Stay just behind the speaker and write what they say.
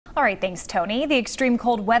All right, thanks, Tony. The extreme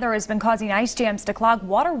cold weather has been causing ice jams to clog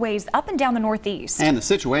waterways up and down the Northeast. And the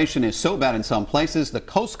situation is so bad in some places, the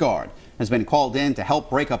Coast Guard has been called in to help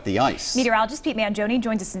break up the ice. Meteorologist Pete Mangione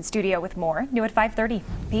joins us in studio with more. New at 5:30.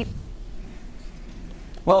 Pete.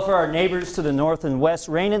 Well, for our neighbors to the north and west,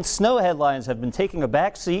 rain and snow headlines have been taking a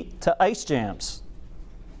back seat to ice jams.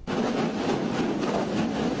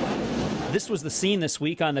 This was the scene this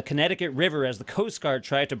week on the Connecticut River as the Coast Guard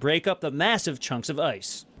tried to break up the massive chunks of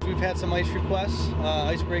ice. We've had some ice requests,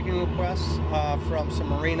 ice breaking requests from some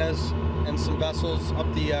marinas and some vessels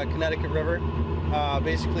up the Connecticut River.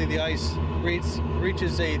 Basically, the ice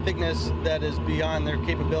reaches a thickness that is beyond their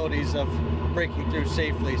capabilities of breaking through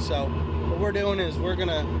safely. So what we're doing is we're going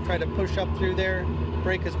to try to push up through there,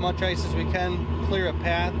 break as much ice as we can, clear a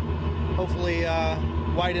path, hopefully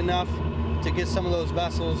wide enough to get some of those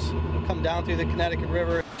vessels come down through the Connecticut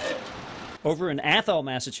River. Over in Athol,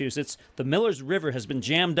 Massachusetts, the Millers River has been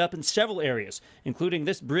jammed up in several areas, including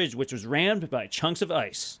this bridge, which was rammed by chunks of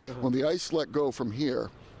ice. When the ice let go from here,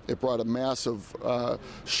 it brought a mass of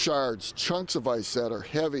shards, chunks of ice that are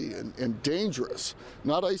heavy and dangerous,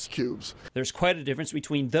 not ice cubes. There's quite a difference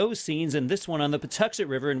between those scenes and this one on the Patuxent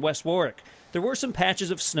River in West Warwick. There were some patches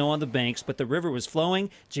of snow on the banks, but the river was flowing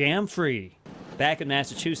jam-free. Back in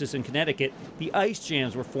Massachusetts and Connecticut, the ice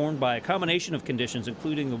jams were formed by a combination of conditions,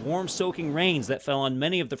 including the warm soaking rains that fell on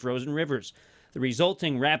many of the frozen rivers. The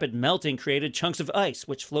resulting rapid melting created chunks of ice,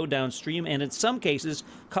 which flowed downstream and in some cases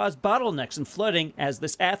caused bottlenecks and flooding, as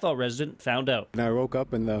this Athol resident found out. And I woke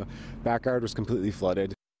up and the backyard was completely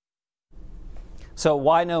flooded. So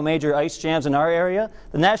why no major ice jams in our area?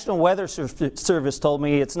 The National Weather Service told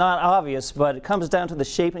me it's not obvious, but it comes down to the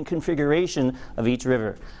shape and configuration of each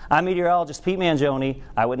river. I'm meteorologist Pete Mangione,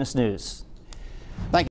 Eyewitness News. Thank you.